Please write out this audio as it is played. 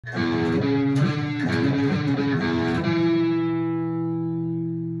Darren,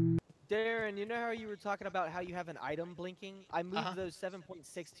 you know how you were talking about how you have an item blinking? I moved those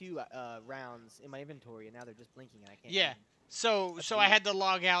 7.62 rounds in my inventory, and now they're just blinking, and I can't. Yeah. So I had to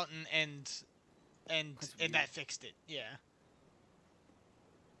log out and that fixed it. Yeah.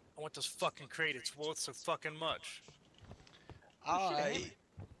 I want this fucking crate. It's worth so fucking much. I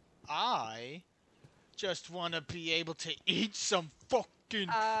just want to be able to eat some fucking food.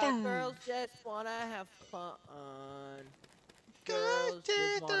 Girls just wanna have fun. Girls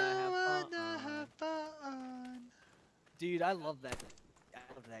just wanna have fun. Dude, I love that. I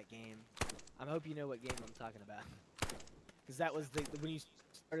love that game. I hope you know what game I'm talking about. Because that was when you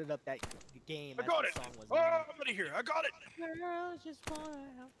started up that game. I got it. Song was I'm out of here. I got it. Girls just wanna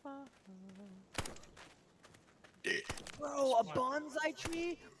have fun. Bro, a bonsai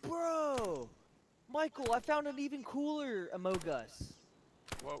tree? Bro! Michael, I found an even cooler Among Us.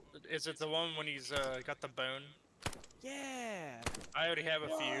 Well, is it the one when he's got the bone? Yeah! I already have a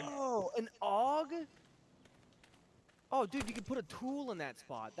few. Oh, an AUG? Oh, dude, you can put a tool in that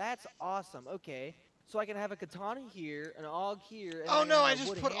spot. That's awesome. Okay. So I can have a katana here, an AUG here, and Oh no, I a just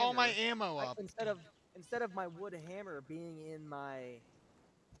wood put all my hammer. ammo up. Instead of my wood hammer being in my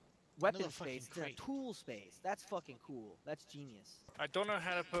weapon space, it's in a tool space. That's fucking cool. That's genius. I don't know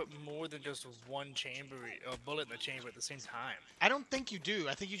how to put more than just one chamber or bullet in the chamber at the same time. I don't think you do.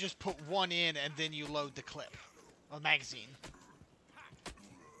 I think you just put one in and then you load the clip. Or magazine.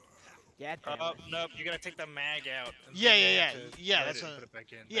 Yeah. Nope. You gotta take the mag out. Yeah. That's what. Put it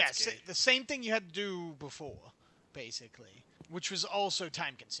back in. Yeah, the same thing you had to do before, basically, which was also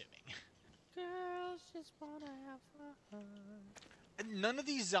time consuming. Girls just wanna have fun. And none of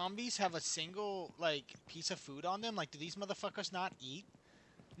these zombies have a single like piece of food on them. Like, do these motherfuckers not eat?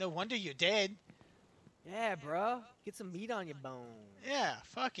 No wonder you're dead. Yeah, bro. Get some meat on your bone. Yeah,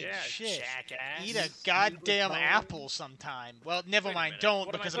 fucking shit. Jackass. Eat a goddamn apple sometime. Well, never mind,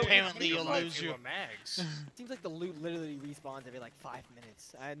 don't, because apparently you'll lose your mags. Seems like the loot literally respawns every like 5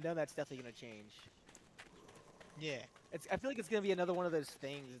 minutes. I know that's definitely gonna change. Yeah. I feel like it's gonna be another one of those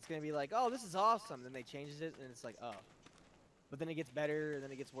things. It's gonna be like, oh, this is awesome. Then they changes it, and it's like, oh. But then it gets better, and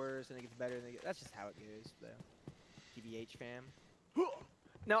then it gets worse, and it gets better, and that's just how it goes, though. TBH fam.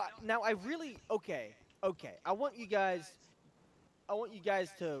 Now I really okay. I want you guys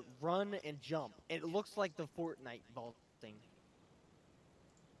to run and jump. It looks like the Fortnite vault thing.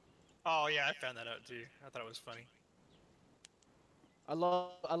 Oh yeah, I found that out too. I thought it was funny. I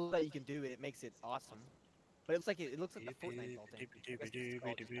love that you can do it. It makes it awesome. But it looks like the Fortnite vault thing.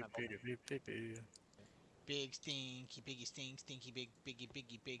 Big stinky, biggie stink, stinky, big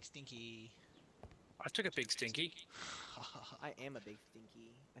stinky. I took a big stinky. I am a big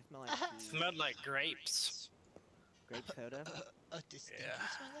stinky. I smell like tea. Smelled like grapes. Grape soda?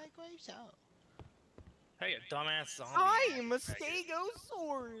 Smell like grapes. Oh. Hey, a dumbass zombie. I am a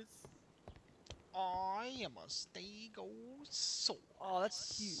Stegosaurus. I am a Stegosaurus. Oh,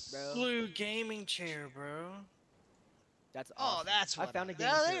 that's cute, bro. Blue gaming chair, bro. That's awesome. Oh, that's what I found a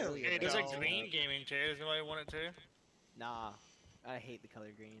gaming chair earlier. Hey, there's a green gaming chair. Does anybody want it too? Nah. I hate the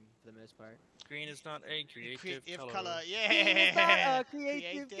color green for the most part. Green is not a creative color. Yeah. Green is not a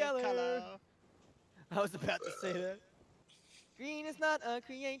creative color. I was about to say that. Green is not a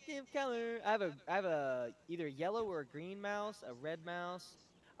creative color. I have a either yellow or a green mouse, a red mouse.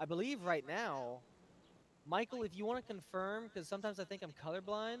 I believe right now, Michael, if you want to confirm, because sometimes I think I'm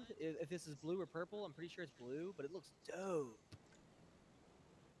colorblind, if this is blue or purple, I'm pretty sure it's blue, but it looks dope.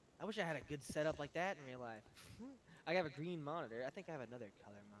 I wish I had a good setup like that in real life. I have a green monitor. I think I have another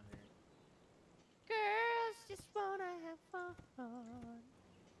color monitor. Girls just wanna have fun.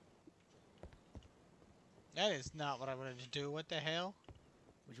 That is not what I wanted to do. What the hell?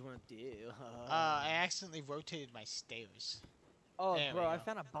 What you wanna do? I accidentally rotated my stairs. Oh, there bro, I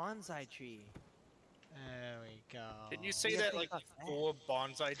found a bonsai tree. There we go. Didn't you say that like 4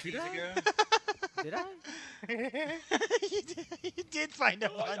 bonsai trees ago? Did I? you did find a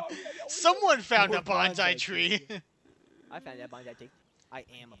bonsai. Someone found a bonsai tree. I found that bonsai tree. I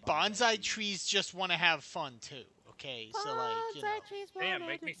am a bonsai trees just want to have fun too. Okay, so like, you know. Damn,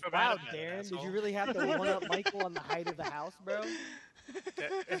 make me feel wow, bad about Darren, that, did you really have to one up Michael on the height of the house, bro?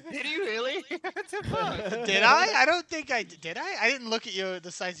 Did you really? Did I? I don't think I did. I didn't look at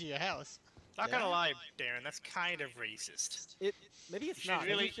the size of your house. Not gonna lie, Darren. That's kind of racist. Maybe it's you not.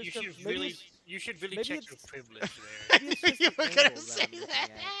 You should really check your privilege there. Maybe it's just You the were gonna angle say that I'm looking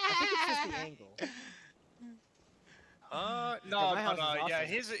at. I think it's just the angle. No, my house but is yeah, awesome.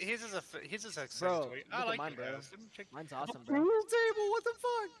 his is Bro, accessory. I look at like mine, your bro. house. Let me check. Mine's A awesome, bro. pool table. What the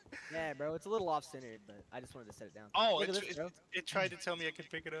fuck? Yeah, bro, it's a little off-centered, but I just wanted to set it down. Oh, Look at this, bro. it tried to tell me I could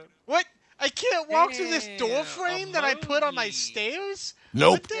pick it up. What? I can't walk through this door Damn, frame that I put on my emoji. stairs?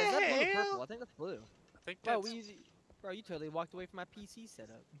 Nope. What the Yeah, is that blue or hell? purple? I think that's blue. I think Bro, that's bro, you totally walked away from my PC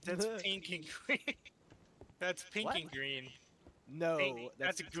setup. that's pink and green. That's pink What? and green. No, Pink,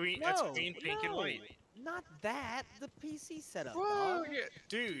 that's green. No, That's green, pink, and no, white. Not that. The PC setup, Whoa, dog. yeah.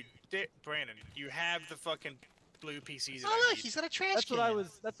 Dude, Brandon, you have the fucking blue PCs. That Oh I look, need. he's got a trash That's can.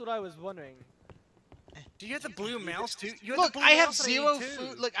 That's what I was wondering. Do you have the blue mouse too? You have Look, the blue I have mouse that zero need, too.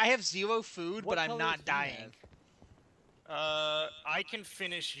 food. Look, I have zero food, What but I'm colors not do you dying. have? I can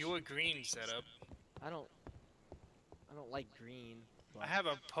finish your green setup. I don't like green. I have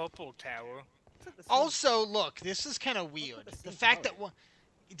a purple tower. It's like the same- Also, look, this is kind of like weird. the The same fact color.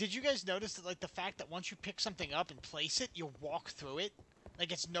 that did you guys notice that, like, the fact that once you pick something up and place it, you'll walk through it?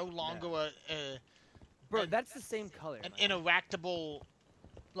 Like, it's no longer bro, an- that's the same color. an man. interactable.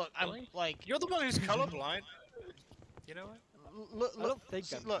 Look, I'm Really? like, You're the one who's colorblind. You know what? look, I don't think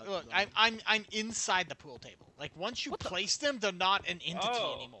I'm look, colorblind. I'm inside the pool table. Like, once you What the- place them, they're not an entity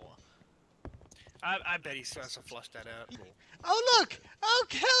Oh. anymore. I bet he has to flush that out. Oh look! Oh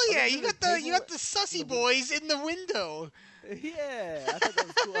hell yeah! look You at got the you got table the sussy in the boys in the window. Yeah, I thought that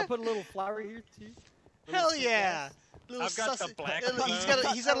was cool. I put a little flower here too. Little Hell stick yeah! glass. Little I've got the sussy- black look, he's bone.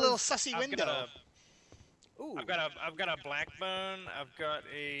 got a little sussy I've window. got Ooh, I've got a black bone. I've got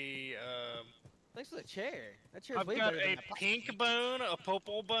a thanks for the chair. That chair's I've way got better than a my plastic. pink bone, a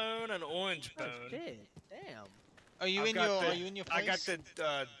purple bone, an orange Oh, bone. shit. Damn. Are you I've in got your the- Are you in your place? I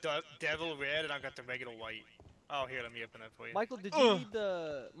got the devil red and I got the regular white. Oh, here, let me open that for you. Michael, did you Ugh. need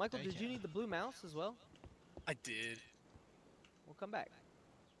the Thank did you you. need the blue mouse as well? I did. We'll come back.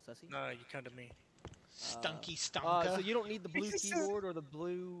 Sussy. No, you come to me. Stunky stonker. So you don't need the blue keyboard or the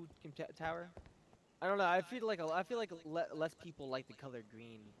blue tower? I don't know. I feel like less people like the color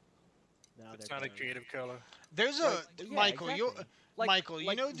green than other It's not a colors. creative color. There's a Well, yeah, Michael. exactly. Like, Michael, you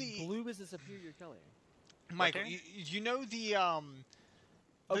like know the blue is a superior color. Michael. Okay. You know the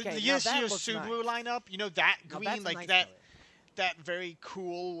Okay, the now Yes that Yes looks Subaru nice. lineup. You know that Now green, that's a like nice that color. that very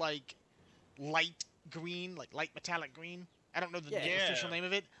cool, like light green, like light metallic green. I don't know the Yeah. official Yeah. name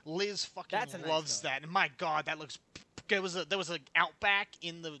of it. Liz fucking That's a nice loves color. that. And my God, that looks. There was an Outback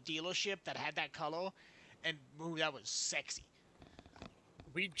in the dealership that had that color, and ooh, that was sexy.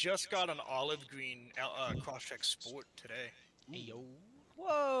 We just got an olive green Crosscheck Sport today. Hey, yo.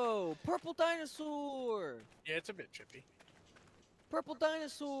 Whoa! Purple dinosaur! Yeah, it's a bit trippy. Purple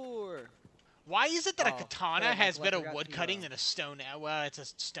dinosaur! Why is it that a Oh, katana yeah, has Michael, I better forgot wood to, cutting than a stone axe? Well, it's a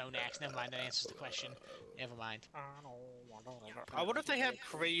stone axe. Never mind. That answers the question. Never mind. I wonder if they have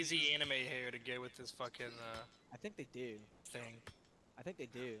crazy anime hair to go with this fucking I think they do. thing. I think they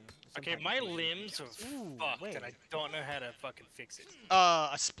do. Okay, Sometimes my they do. limbs are Ooh, fucked, wait. and I don't know how to fucking fix it.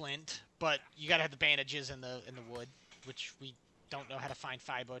 A splint, but you gotta have the bandages in the wood, which we don't know how to find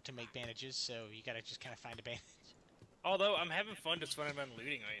fiber to make bandages, so you gotta just kind of find a bandage. Although I'm having fun just running around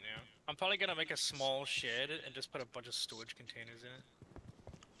looting right now. I'm probably gonna make a small shed and just put a bunch of storage containers in it.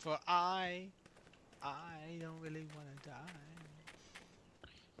 For I don't really wanna die.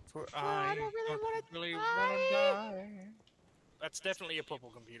 For I don't really wanna die. That's definitely a purple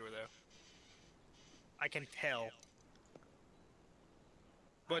computer though. I can tell.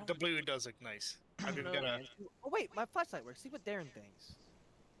 But the blue does look nice. I've No, even got a. man. Oh wait, my flashlight works. See what Darren thinks.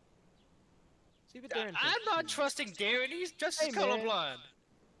 See what Darren thinks. I'm not trusting Darren. He's just Hey, man. colorblind.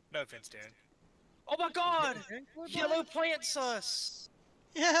 No offense, Darren. Oh my God! Yellow plant sus.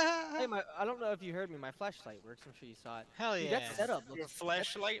 Yeah. Hey, I don't know if you heard me. My flashlight works. I'm sure you saw it. Hell Dude, yeah. that setup Your looks.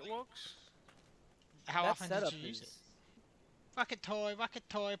 flashlight works. How that often did setup you use it? is. Rocket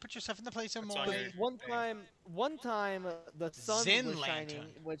toy. Put yourself in the place of That's more. all Because good. one time the sun Zen was lantern. shining,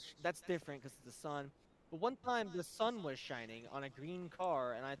 which that's different because it's the sun. But one time the sun was shining on a green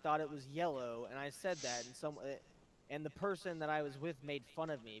car, and I thought it was yellow, and I said that, and the person that I was with made fun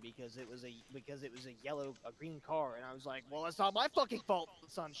of me because it was a green car, and I was like, well, it's not my fucking fault the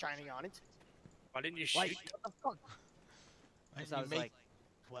sun's shining on it. Why didn't you shoot? Like, what the fuck? Why Because didn't I you was make- like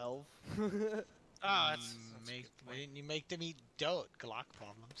 12. Oh, that's Why a good point. didn't you make them eat dirt? Glock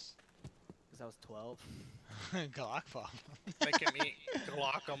problems. Because I was 12. Glock problems. Make him eat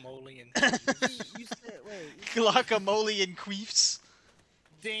guacamole and you said, wait. Guacamole and queefs.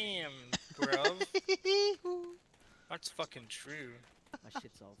 damn, grub. That's fucking true. My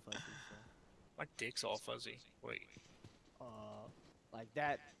shit's all fuzzy, so. My dick's all fuzzy. Wait. Like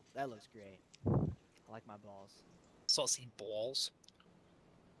that looks great. I like my balls. Saucy balls.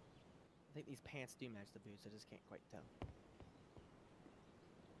 I think these pants do match the boots. I just can't quite tell.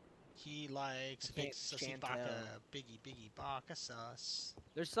 He likes a big Can't sussy tell. baka, biggie baka sus.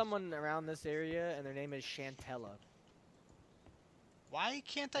 There's someone around this area, and their name is Chantella. Why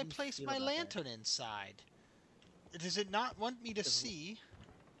can't I How do you place feel my about that? lantern inside? Does it not want me to see?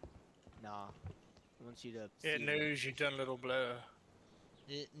 Nah. I want you to. It see knows you done a little blur.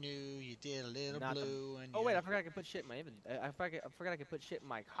 It knew you did a little Not the- blue and Oh wait, you- I forgot I could put shit in my I forgot I could put shit in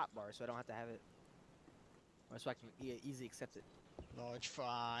my hotbar, so I don't have to have it. Or so I can easily accept it. large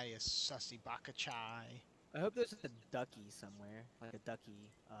fry, a sussy baka chai. I hope there's a ducky somewhere, like a ducky.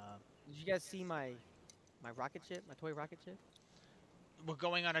 Did you guys see my rocket ship, my toy rocket ship? We're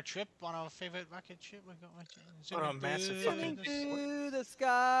going on a trip on our favorite rocket ship. We're going On a massive Flying fucking- through the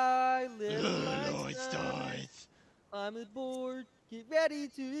sky, little Lord lights stars. I'm aboard. Get ready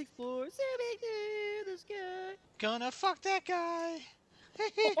to explore, zooming through the sky. Gonna fuck that guy.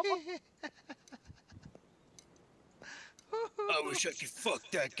 I wish I could fuck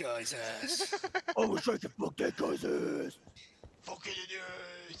that guy's ass. I wish I could fuck that guy's ass. Fucking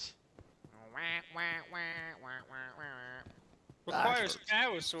idiot. Requires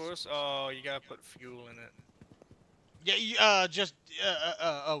power source. Oh, you gotta put fuel in it. Yeah, you, just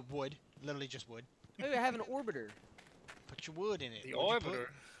wood. Literally just wood. Maybe I have an orbiter. Put your wood in it. The What'd you orbiter.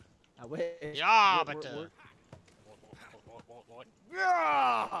 I wish. Yeah, What- but what- what- What?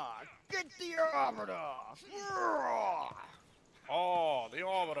 Yeah! Get the orbiter! Yeah! Oh, the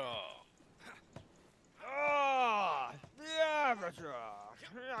orbiter. Ah! The orbiter!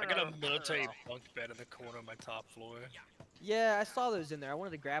 I got a military bunk bed in the corner of my top floor. Yeah, I saw those in there. I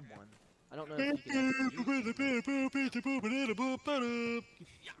wanted to grab one. I don't know if you can.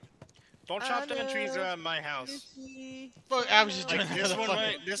 Don't chop down trees around my house. Fuck, I was just doing Like this one,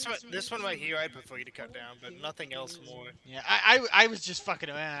 motherfucker. this one right here, I prefer you to cut down, but nothing else more. Yeah, I was just fucking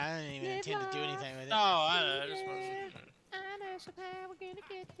around. I didn't even intend to do anything with it. No, I just want.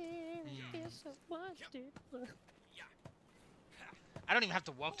 I don't even have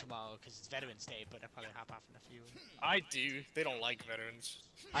to walk tomorrow because it's Veterans Day, but I'll probably hop off in a few. I do. They don't like veterans.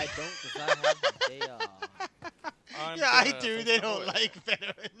 I don't because I have the day off. I'm Yeah, I gonna do. think They about don't it. like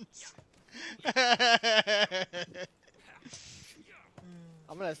veterans.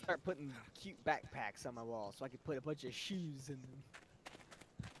 I'm gonna start putting cute backpacks on my wall so I can put a bunch of shoes in them.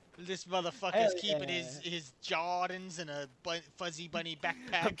 This motherfucker's Hell keeping yeah. his Jordans and a fuzzy bunny I'm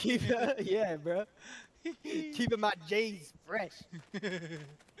backpack. keeping, yeah, bro. Keeping my J's fresh.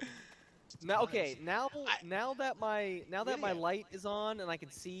 Now, okay, now that my light is on and I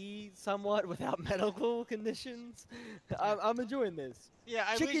can see somewhat without medical conditions, I'm enjoying this. Yeah,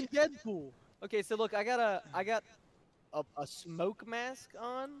 I Chicken wish. Deadpool. Okay, so look, I got a smoke mask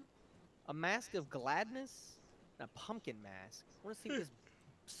on, a mask of gladness, and a pumpkin mask. I want to see what this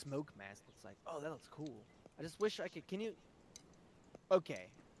smoke mask looks like. Oh, that looks cool. I just wish I could. Can you? Okay,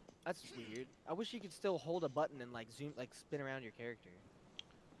 that's weird. I wish you could still hold a button and like zoom, like spin around your character.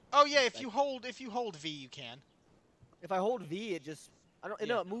 Oh yeah, if you hold V, you can. If I hold V, it just. I don't. Yeah,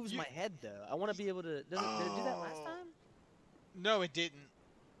 No, it moves you- my head though. I want to be able to. Did it do that last Oh. time? No, it didn't.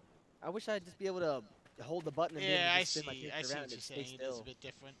 I wish I'd just be able to hold the button and be Yeah, able to I just spin my see. character I see around what and you're just stay saying. It is a still. bit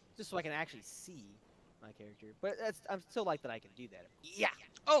different. Just so I can actually see my character. But I'm still like that I can do that. Yeah.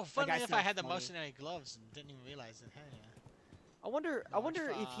 Oh, funny guy if I sounds had the funny. mercenary gloves and didn't even realize it. Hey, I wonder Large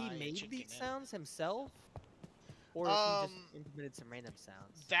if he fry, made chicken these and- sounds himself, or if he just Um, implemented some random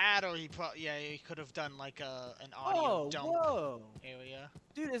sounds. that or he he could have done like an audio Oh, dump whoa, area.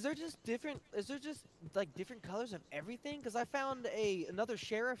 dude! Is there just like different colors of everything? Because I found another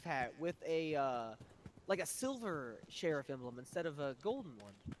sheriff hat with a like a silver sheriff emblem instead of a golden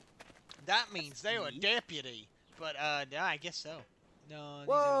one. That means they were a neat. deputy. But yeah, I guess so. No,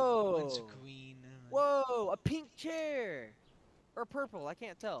 one's Whoa. a queen. Whoa, a pink chair, or purple? I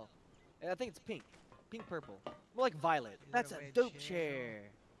can't tell. I think it's pink, purple, more like violet. Is it That's a a red dope chair? chair.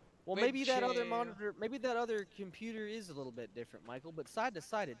 Well, Red maybe that other chair. monitor, maybe that other computer is a little bit different, Michael. But side to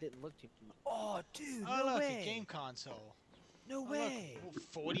side, it didn't look too. Oh, dude, Oh, no look, way. a game console. No Oh, look, way.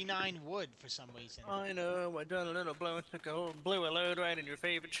 49 wood for some reason. I know. I done a little blow and took a whole blew a load right in your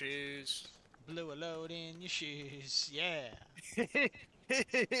favorite shoes. Blew a load in your shoes. Yeah.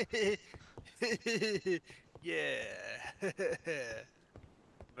 Yeah.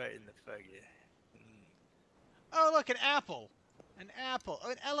 Right in the fuggy. Oh, look, an apple. An apple.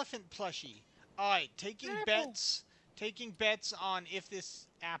 Oh, an elephant plushie. All right, taking Apple. bets. Taking bets on if this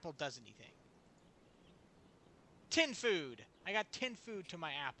apple does anything. Tin food. I got tin food to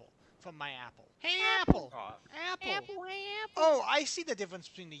my apple. From my apple. Hey, apple. Aw. Apple. Oh, I see the difference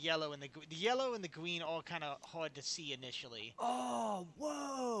between the yellow and the green. The yellow and the green are kind of hard to see initially. Oh,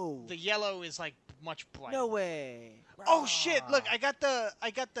 whoa. The yellow is like much brighter. No way. Oh shit! Look, I got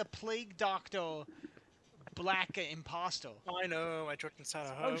the Plague Doctor Black Imposter. I know. I tricked inside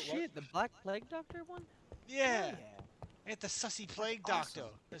a Oh hut. shit, the Black Plague Doctor one? Yeah. Hell yeah. I got the Sussy Plague Doctor.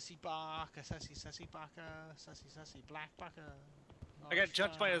 Sussy Baka, Sussy Baka, Sussy Black Baka. I got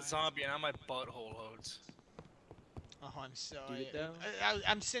jumped by a zombie and now my butthole hurts. Oh, I'm sorry. though?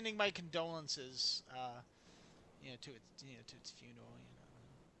 I'm sending my condolences, to its funeral.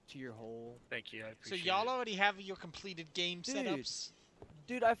 To your hole. Thank you. I So appreciate y'all it. already have your completed game Dude. setups.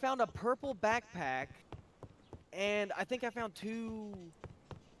 Dude, I found a purple backpack, and I think I found 2...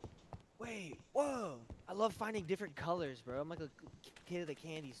 Wait, whoa! I love finding different colors, bro. I'm like a kid at a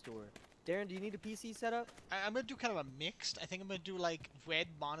candy store. Darren, do you need a PC setup? I'm gonna do kind of a mixed. I think I'm gonna do like red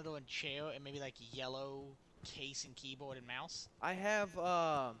monitor and chair, and maybe like yellow case and keyboard and mouse. I have,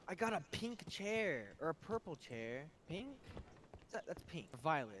 I got a pink chair, or a purple chair. Pink? That's pink.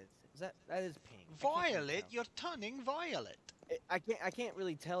 Violet. That is pink. I can't really Violet, tell. you're turning violet. I can't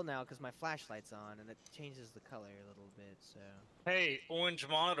really tell now because my flashlight's on, and it changes the color a little bit, so... Hey, orange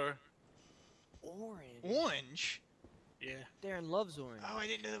monitor. Orange? Orange? Yeah. Darren loves orange. Oh, I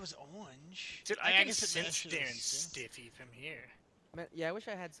didn't know that was orange. Dude, I can guess it sense matches. Darren Stiffy from here. Man, yeah, I wish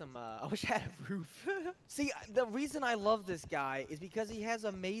I had some, I wish I had a roof. See, the reason I love this guy is because he has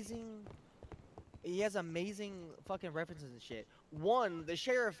amazing fucking references and shit. One, the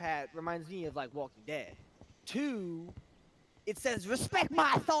sheriff hat reminds me of, like, Walking Dead. Two, it says, respect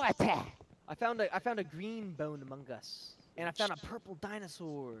my authority! I found a green bone among us. And I found a purple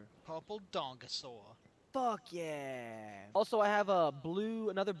dinosaur. Purple dongosaur. Fuck yeah. Also, I have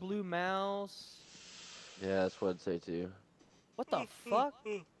another blue mouse. Yeah, that's what I'd say too. What the fuck?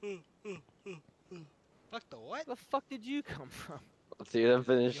 Fuck the what? Where the fuck did you come from? Dude, I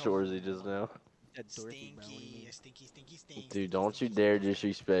finished Shorzy just now. That Dorothy, bro, what do you mean? Stinky. Dude, don't you dare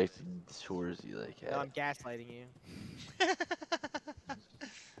disrespect Shorzy like No, that. I'm gaslighting you.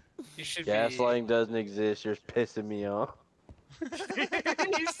 You should Gaslighting doesn't exist, you're pissing me off. He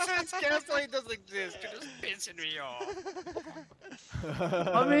says gaslighting doesn't exist. You're just pissing me off.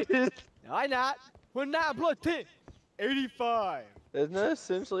 I mean, No, I not. We're not blood 10. 85. isn't that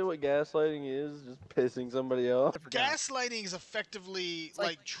essentially what gaslighting is? Just pissing somebody off? Gaslighting is effectively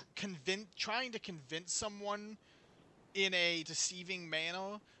like- trying to convince someone in a deceiving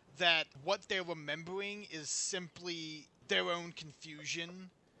manner that what they're remembering is simply their own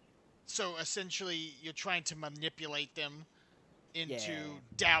confusion. So essentially, you're trying to manipulate them into Yeah.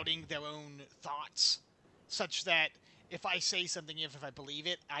 doubting their own thoughts, such that if I say something, if I believe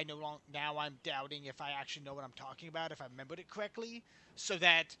it, now I'm doubting if I actually know what I'm talking about, if I remembered it correctly. So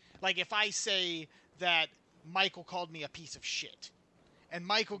that, like, if I say that Michael called me a piece of shit, and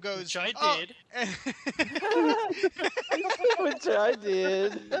Michael goes, Which I "Oh," did. Which I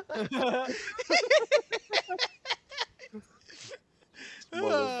did.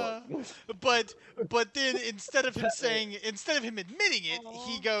 Motherfucker. but then instead of him admitting it,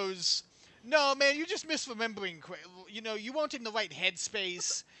 he goes, "No, man, you're just misremembering. You weren't in the right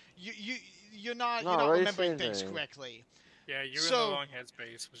headspace. You're not No, what are you remembering saying, things man? correctly." Yeah, you're So- in the wrong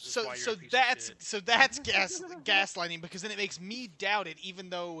headspace, which is why you're a piece of shit. that's gaslighting, because then it makes me doubt it, even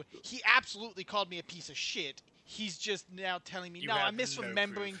though he absolutely called me a piece of shit. He's just now telling me, You no, have I'm no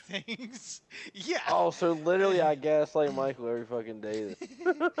misremembering proof. things. Yeah. Oh, so literally I gaslight Michael every fucking day.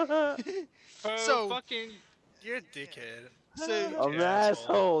 Oh, So- fucking, you're a dickhead. So, I'm an Yeah,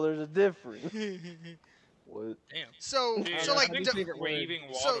 asshole, there's a difference. What? Damn. so, Dude, so I've like, been What's your favorite word? craving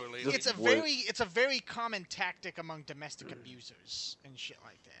water so lately. it's a very common tactic among domestic abusers and shit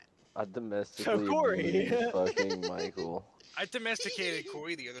like that. I domestically Corey. abused fucking Michael. I domesticated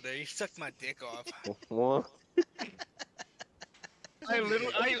Corey the other day. He sucked my dick off. What? I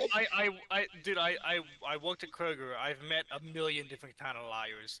literally, dude, I worked at Kroger. I've met a million different kind of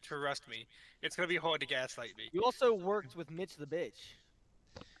liars. Trust me, it's gonna be hard to gaslight me. You also worked with Mitch the bitch.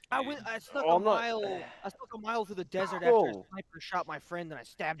 I snuck Oh, a I'm not- mile. I snuck a mile through the desert after a Oh. sniper shot my friend, and I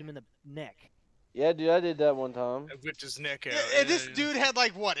stabbed him in the neck. Yeah, dude, I did that one time. I ripped his neck out. And this dude had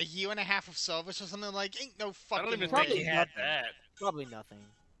like what, a year and a half of service or something. Like, ain't no I fucking don't even way. think he had nothing. that. Probably nothing.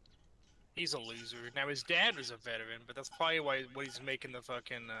 He's a loser. Now his dad was a veteran, but that's probably what he's making the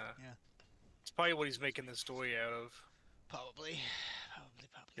fucking. Yeah. It's probably what he's making the story out of. Probably.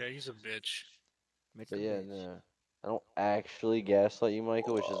 Yeah, he's a bitch. Mitch But the yeah, bitch. no. I don't actually gaslight you,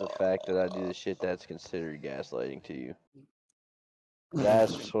 Michael, which is the fact that I do the shit that's considered gaslighting to you.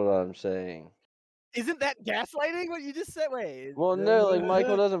 That's what I'm saying. Isn't that gaslighting? What you just said? Wait. Well, no, like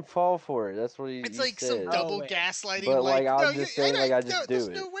Michael doesn't fall for it. That's what It's he like some said. double wait. gaslighting. But, like, no, I'm just saying, like, I just there's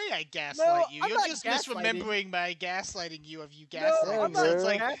do no it. way I gaslight you. I'm You're not just gaslighting. misremembering my gaslighting you of you No, gaslighting. I'm so not it's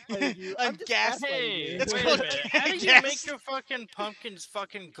like gaslighting you. I'm I'm just gas. gaslighting Hey, you. That's wait called a minute. How did you gas. make your fucking pumpkins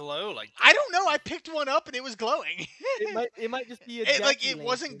fucking glow like that? I don't know. I picked one up and it was glowing. It might just be a It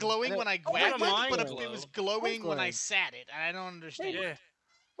wasn't glowing when I why grabbed it, mine but glow? it was glowing when I glowing. sat it. And I don't understand. Yeah,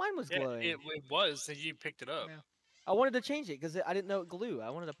 Mine was glowing. it was. So you picked it up. Yeah. I wanted to change it because I didn't know it glue. I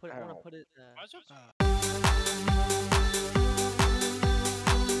wanted to put it. Ow. Mine's okay.